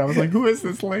forgot. I was like, who is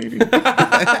this lady?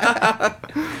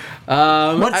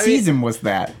 What season was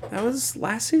that? That was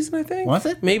last season, I think. Was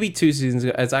it? Maybe 2 seasons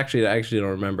ago. I actually don't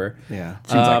remember. Yeah.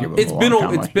 Seems like it was It's a been long a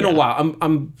time it's ago. been a Yeah. while.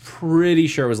 I'm pretty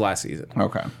sure it was last season.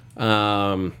 Okay.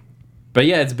 But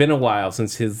yeah, it's been a while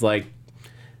since his like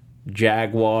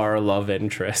Jaguar love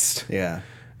interest. Yeah.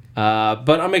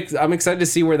 But I'm excited to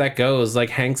see where that goes. Like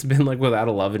Hank's been like without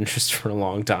a love interest for a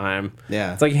long time.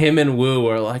 Yeah. It's like him and Wu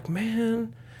are like,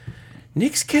 man,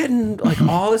 Nick's getting like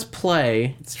all this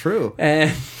play, It's true.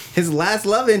 and His last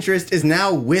love interest is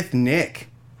now with Nick.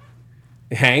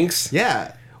 Hanks.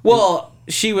 Yeah. Well,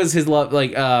 she was his love.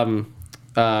 Like,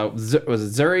 was it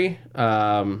Zuri?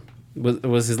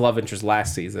 Was his love interest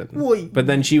last season? Well, but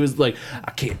then she was like,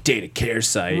 I can't date a care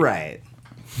site. Right.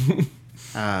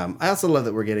 I also love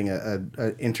that we're getting a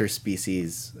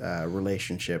interspecies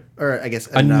relationship, or I guess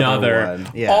another one.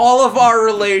 Yeah, All of our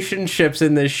relationships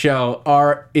in this show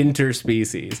are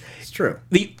interspecies. it's true.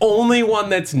 The only one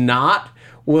that's not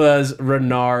was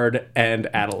Renard and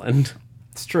Adeline.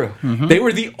 It's true. They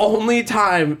were the only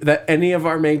time that any of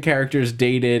our main characters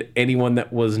dated anyone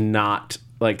that was not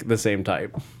like the same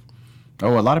type.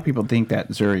 Oh, a lot of people think that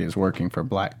Zuri is working for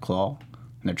Black Claw, and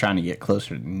they're trying to get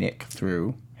closer to Nick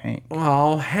through Hank.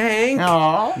 Oh, Hank.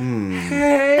 Oh.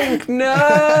 Hank,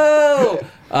 no.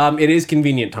 It is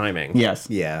convenient timing. Yes.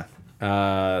 Yeah.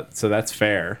 So that's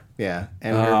fair. Yeah.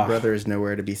 And her brother is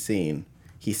nowhere to be seen.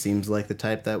 He seems like the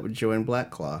type that would join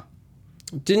Black Claw.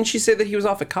 Didn't she say that he was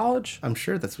off at college? I'm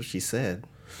sure that's what she said.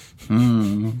 But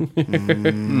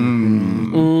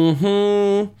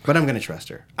I'm gonna trust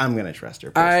her.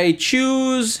 I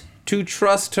choose to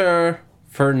trust her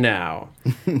for now.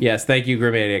 Yes, thank you,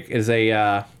 Grimadic. It is a.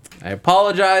 I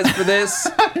apologize for this.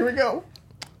 Here we go.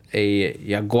 A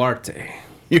Jaguarte.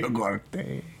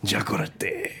 Jaguarte.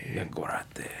 Jaguarte.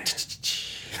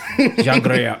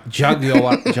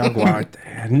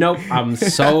 Nope, I'm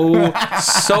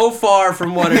so far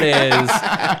from what it is.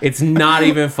 It's not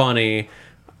even funny.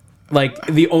 Like,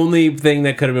 the only thing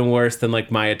that could have been worse than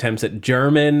like my attempts at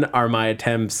German are my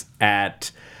attempts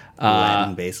at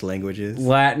Latin-based languages.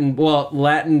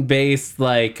 Latin-based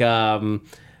like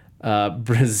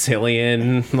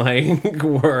Brazilian like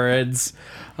words,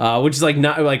 which is like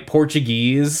not like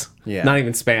Portuguese. Yeah. Not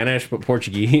even Spanish, but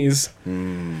Portuguese.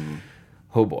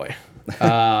 Oh boy.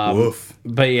 Woof.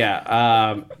 But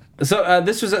yeah, so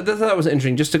this thought was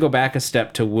interesting. Just to go back a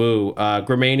step to Wu,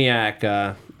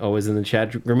 Grimaniac always in the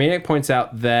chat. Grimaniac points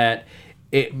out that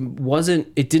it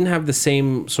didn't have the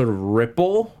same sort of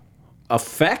ripple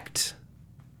effect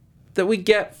that we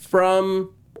get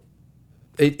from.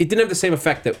 It didn't have the same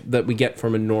effect that we get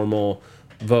from a normal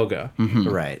Voga.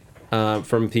 Right.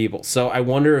 From people. So I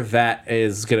wonder if that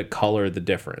is going to color the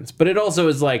difference. But it also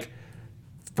is like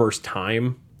first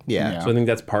time. Yeah. So I think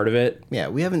that's part of it. Yeah,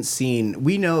 we haven't seen.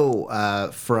 We know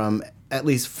from at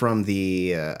least from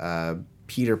the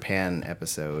Peter Pan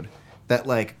episode that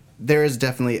like there is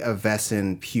definitely a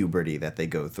Vesson puberty that they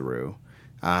go through,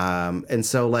 and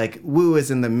so like Wu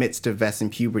is in the midst of Vesson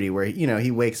puberty where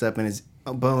he wakes up and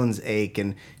bones ache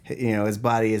and his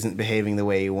body isn't behaving the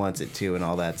way he wants it to and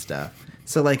all that stuff.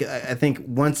 So like I think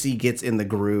once he gets in the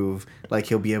groove, like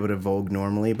he'll be able to Vogue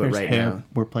normally. But right now,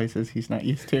 were places he's not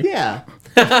used to. yeah,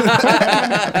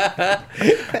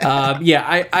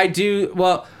 Yeah, I do.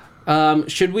 Well,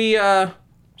 should we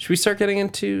start getting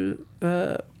into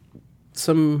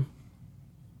some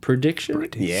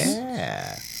predictions?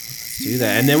 yeah. Let's do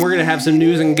that, and then we're gonna have some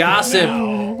news and gossip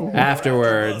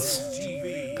afterwards.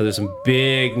 Because there's some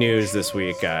big news this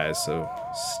week, guys. So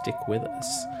stick with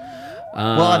us.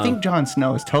 Well, I think Jon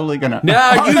Snow is totally gonna.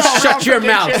 No, you shut your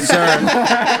mouth, sir.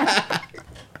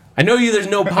 I know there's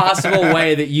no possible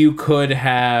way that you could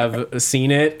have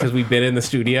seen it because we've been in the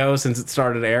studio since it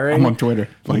started airing. I'm on Twitter.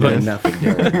 Like But this. nothing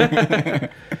doing.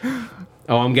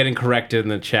 Oh, I'm getting corrected in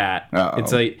the chat. Uh-oh.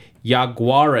 It's a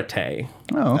Jaguarete.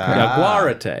 Oh, okay.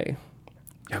 Jaguarete.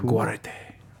 Jaguarete.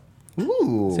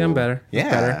 Ooh, See, I'm better. Yeah.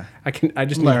 Better. I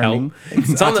just need Learning. help.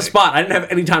 It's on the spot. I didn't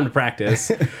have any time to practice.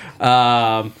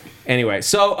 Anyway,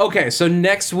 so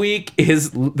next week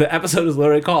the episode is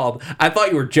literally called. I thought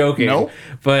you were joking. Nope.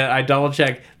 But I double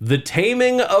checked. The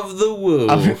Taming of the Woo.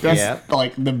 That's Yep.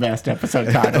 like the best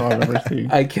episode title I've ever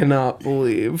seen. I cannot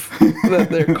believe that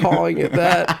they're calling it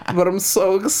that, but I'm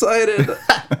so excited.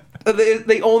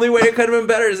 The only way it could have been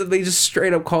better is if they just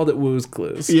straight up called it Woo's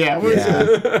Clues. Yeah.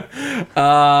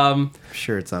 I'm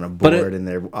sure it's on a board in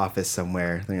their office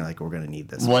somewhere. They're like, we're gonna need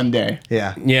this. One day.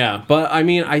 Yeah. Yeah, but I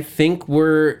mean, I think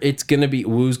it's gonna be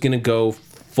Woo's gonna go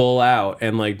full out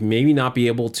and like maybe not be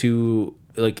able to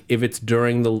like if it's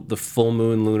during the full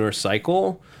moon lunar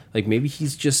cycle, like maybe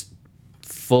he's just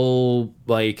full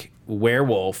like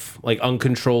werewolf, like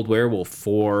uncontrolled werewolf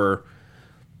for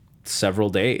several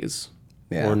days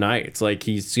or nights. Like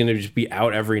he's gonna just be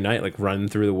out every night, like running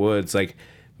through the woods, like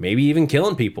maybe even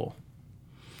killing people.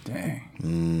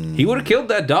 Dang. He would have killed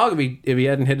that dog if he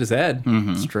hadn't hit his head.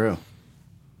 It's true.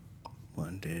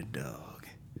 One dead dog.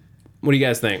 What do you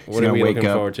guys think? What are we looking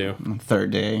forward to? On the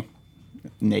third day,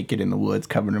 naked in the woods,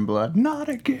 covered in blood. Not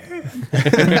again.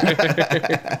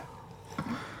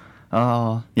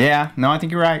 Oh, yeah. No, I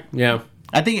think you're right. Yeah.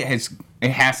 I think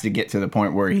it has to get to the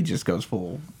point where he just goes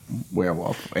full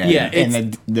werewolf. And, Yeah,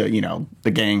 and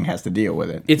the gang has to deal with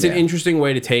it. It's an interesting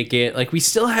way to take it. Like we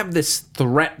still have this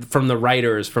threat from the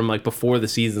writers from like before the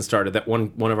season started that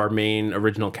one of our main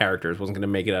original characters wasn't going to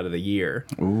make it out of the year.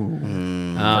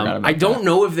 Ooh. I don't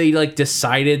know if they like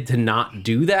decided to not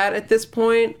do that at this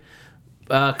point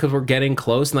because we're getting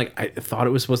close and like I thought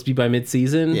it was supposed to be by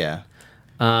mid-season. Yeah.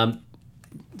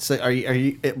 So are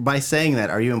you by saying that,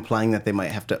 are you implying that they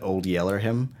might have to Old Yeller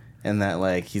him and that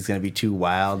like he's gonna be too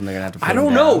wild and they're gonna have to put I him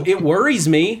don't know. down? It worries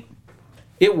me.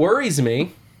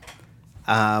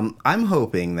 I'm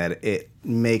hoping that it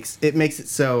makes it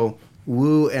so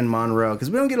Wu and Monroe, because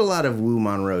we don't get a lot of Wu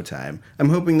Monroe time. I'm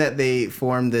hoping that they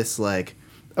form this like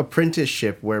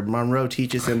apprenticeship where Monroe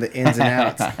teaches him the ins and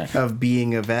outs of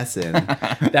being a Vesson.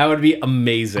 That would be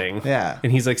amazing. Yeah.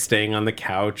 And he's like staying on the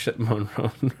couch at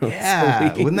Monroe.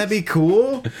 Yeah, wouldn't that be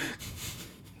cool?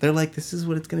 They're like, this is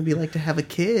what it's going to be like to have a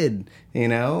kid,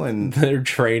 and Their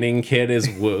training kid is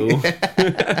Wu.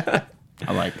 I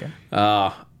like it.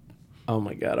 Oh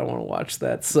my god, I want to watch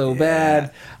that so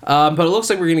bad. But it looks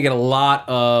like we're going to get a lot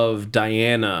of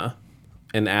Diana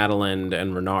and Adeline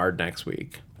and Renard next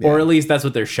week. Or at least that's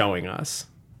what they're showing us.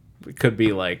 It could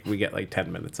be like we get like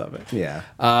 10 minutes of it. yeah.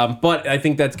 But I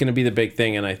think that's going to be the big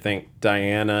thing, and I think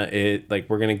Diana,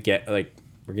 we're going to get a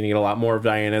lot more of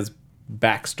Diana's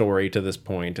backstory to this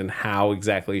point and how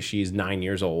exactly she's 9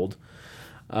 years old,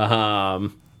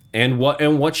 and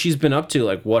what she's been up to,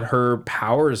 like what her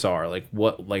powers are, like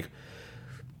what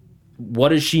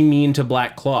does she mean to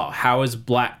Black Claw? How is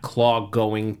Black Claw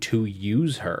going to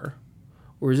use her,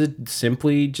 or is it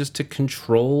simply just to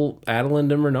control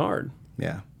Adeline and Renard?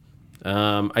 Yeah.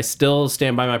 I still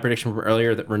stand by my prediction from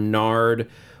earlier that Renard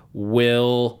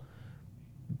will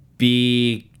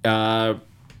be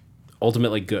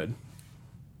ultimately good.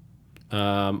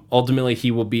 Ultimately,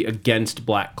 he will be against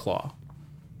Black Claw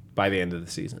by the end of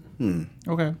the season.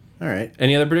 Okay. All right.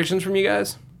 Any other predictions from you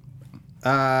guys?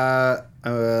 I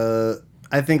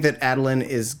think that Adeline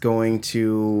is going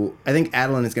to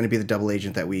be the double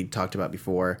agent that we talked about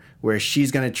before, where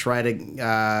she's going to try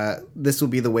to, this will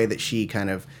be the way that she kind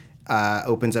of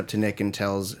opens up to Nick and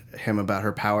tells him about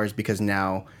her powers, because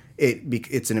now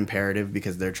it's an imperative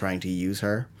because they're trying to use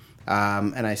her.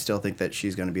 And I still think that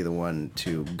she's going to be the one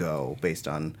to go based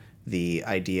on the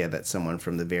idea that someone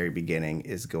from the very beginning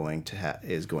is going to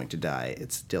die. I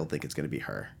still think it's going to be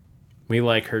her. We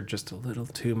like her just a little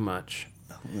too much.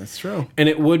 A That's true. And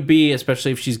it would be,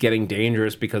 especially if she's getting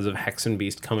dangerous because of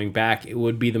Hexenbeast coming back, it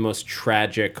would be the most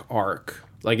tragic arc,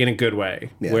 like in a good way,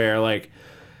 where like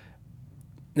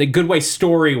a good way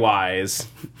story-wise,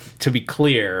 to be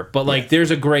clear, but like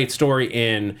there's a great story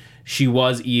in she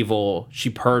was evil, she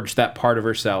purged that part of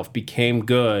herself, became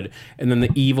good, and then the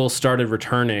evil started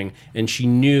returning, and she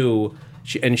knew,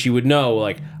 she would know,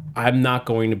 like, I'm not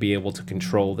going to be able to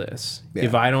control this. Yeah.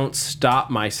 If I don't stop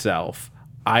myself,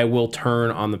 I will turn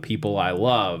on the people I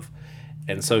love,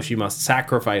 and so she must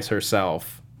sacrifice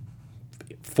herself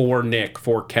for Nick,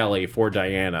 for Kelly, for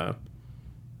Diana.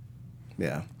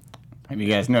 Yeah. Have you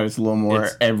guys noticed a little more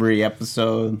It's- every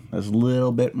episode? There's a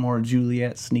little bit more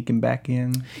Juliet sneaking back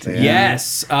in. Yes.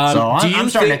 So do I'm you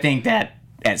starting to think that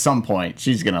at some point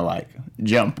she's gonna like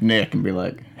jump Nick and be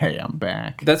like, "Hey, I'm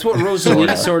back." That's what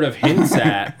Rosalie sort of hints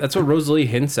at. That's what Rosalie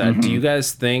hints at. Do you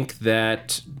guys think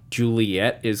that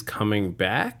Juliet is coming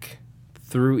back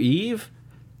through Eve?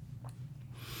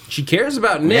 She cares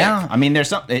about Nick. Yeah, I mean, there's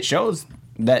some. It shows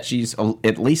that she's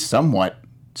at least somewhat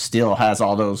still has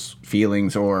all those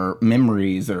feelings or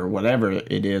memories or whatever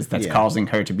it is that's causing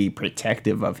her to be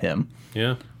protective of him,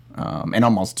 Yeah. and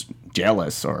almost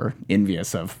jealous or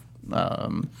envious of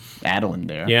Adeline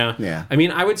there. Yeah. Yeah. I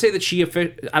mean, I would say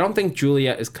that I don't think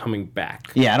Juliet is coming back.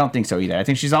 Yeah, I don't think so either. I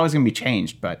think she's always going to be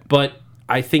changed, but But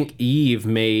I think Eve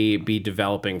may be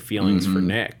developing feelings for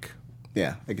Nick.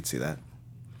 Yeah, I could see that.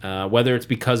 Whether it's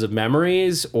because of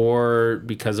memories or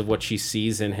because of what she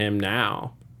sees in him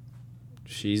now.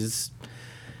 She's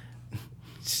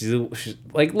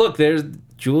like, look, there's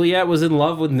Juliet was in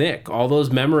love with Nick. All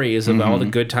those memories of all the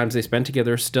good times they spent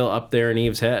together are still up there in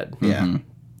Eve's head. Yeah.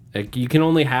 Like, you can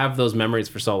only have those memories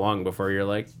for so long before you're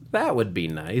like, that would be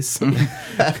nice.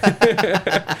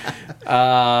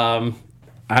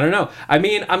 I don't know. I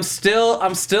mean, I'm still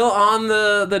on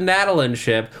the Natalie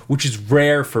ship, which is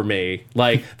rare for me.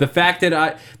 Like the fact that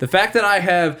I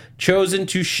have chosen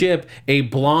to ship a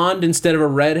blonde instead of a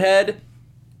redhead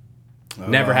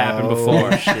never happened before.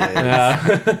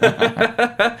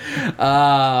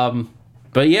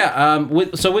 But yeah,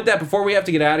 with that, before we have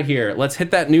to get out of here, let's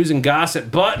hit that news and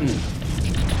gossip button.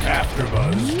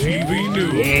 AfterBuzz TV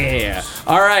News. Yeah.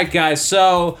 All right, guys.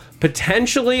 So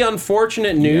potentially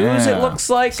unfortunate news. Yeah. It looks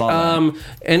like Saw that.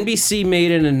 NBC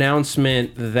made an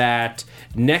announcement that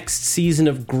next season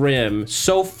of Grimm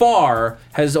so far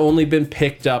has only been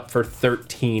picked up for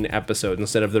 13 episodes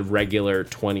instead of the regular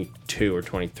 22 or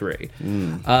 23.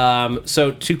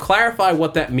 So to clarify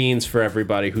what that means for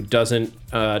everybody who doesn't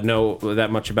know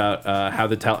that much about how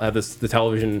the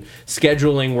television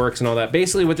scheduling works and all that,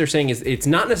 basically what they're saying is it's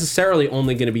not necessarily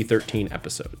only going to be 13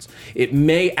 episodes. It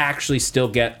may actually still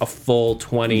get a full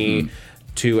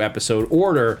 22 episode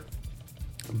order.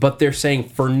 But they're saying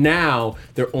for now,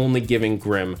 they're only giving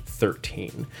Grimm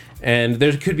 13. And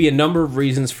there could be a number of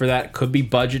reasons for that. It could be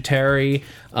budgetary.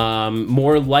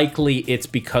 More likely, it's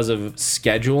because of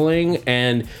scheduling.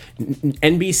 And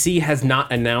NBC has not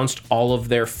announced all of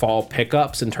their fall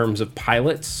pickups in terms of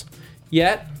pilots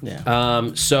yet.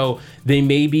 Yeah. So they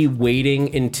may be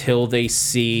waiting until they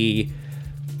see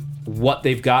what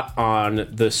they've got on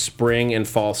the spring and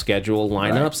fall schedule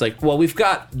lineups. Like, well, we've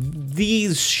got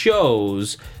these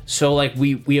shows, so like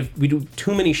we do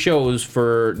too many shows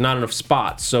for not enough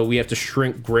spots, so we have to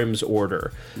shrink Grimm's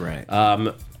order. Right.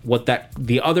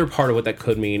 The other part of what that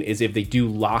could mean is if they do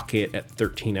lock it at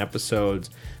 13 episodes,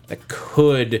 that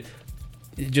could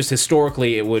just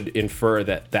historically it would infer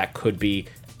that could be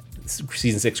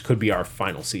season 6 could be our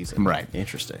final season. right.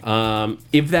 Interesting.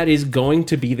 If that is going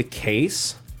to be the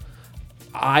case,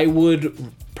 I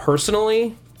would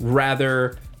personally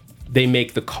rather they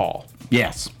make the call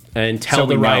Yes. and tell So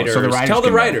the we know. writers. So the writers tell the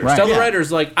can know. writers. Right. Tell the Yeah.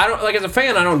 writers. Like, I don't, like, as a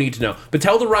fan, I don't need to know, but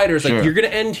tell the writers like Sure. you're going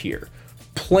to end here.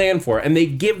 Plan for it, and they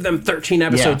give them 13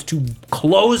 episodes Yeah. to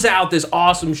close out this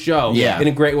awesome show Yeah. in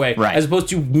a great way, Right. as opposed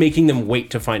to making them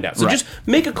wait to find out. So Right. just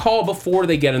make a call before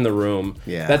they get in the room.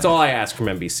 Yeah. That's all I ask from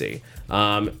NBC.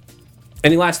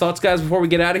 Any last thoughts, guys, before we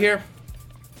get out of here?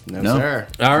 No, sir.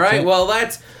 All right, well,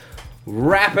 let's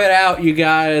wrap it out, you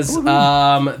guys.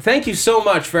 Thank you so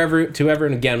much to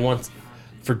everyone again once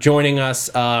for joining us.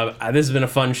 This has been a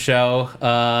fun show.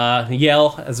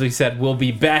 Yell, as we said, we'll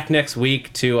be back next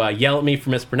week to yell at me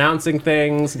for mispronouncing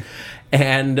things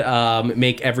and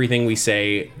make everything we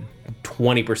say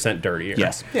 20% dirtier.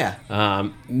 Yes. Yeah.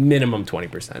 Minimum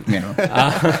 20%.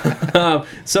 Yeah.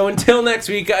 So until next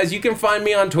week, guys, you can find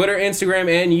me on Twitter, Instagram,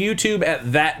 and YouTube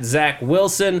at that Zach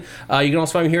Wilson. You can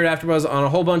also find me here at AfterBuzz on a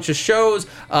whole bunch of shows.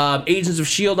 Agents of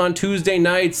S.H.I.E.L.D. on Tuesday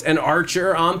nights and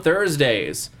Archer on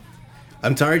Thursdays.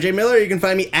 I'm Tari J. Miller. You can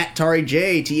find me at Tari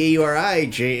J,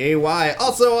 Taurijay,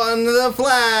 also on The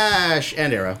Flash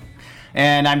and Arrow.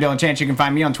 And I'm Dylan Chance. You can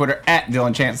find me on Twitter at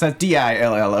Dylan Chance. That's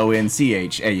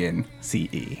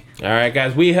DILLONCHANCE. All right,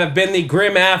 guys, we have been the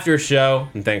Grim After Show,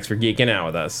 and thanks for geeking out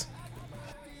with us.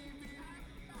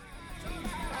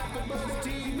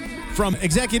 From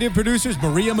executive producers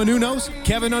Maria Menounos,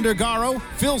 Kevin Undergaro,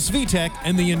 Phil Svitek,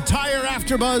 and the entire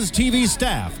AfterBuzz TV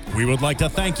staff, we would like to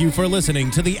thank you for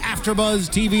listening to the AfterBuzz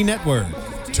TV network.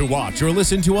 To watch or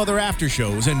listen to other after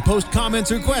shows and post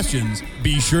comments or questions,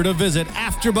 be sure to visit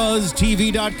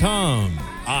AfterBuzzTV.com.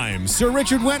 I'm Sir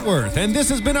Richard Wentworth, and this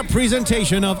has been a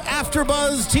presentation of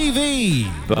AfterBuzz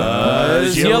TV.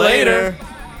 Buzz you later.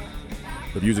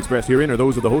 The views expressed herein are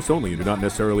those of the hosts only and do not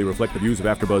necessarily reflect the views of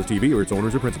AfterBuzz TV or its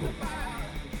owners or principals.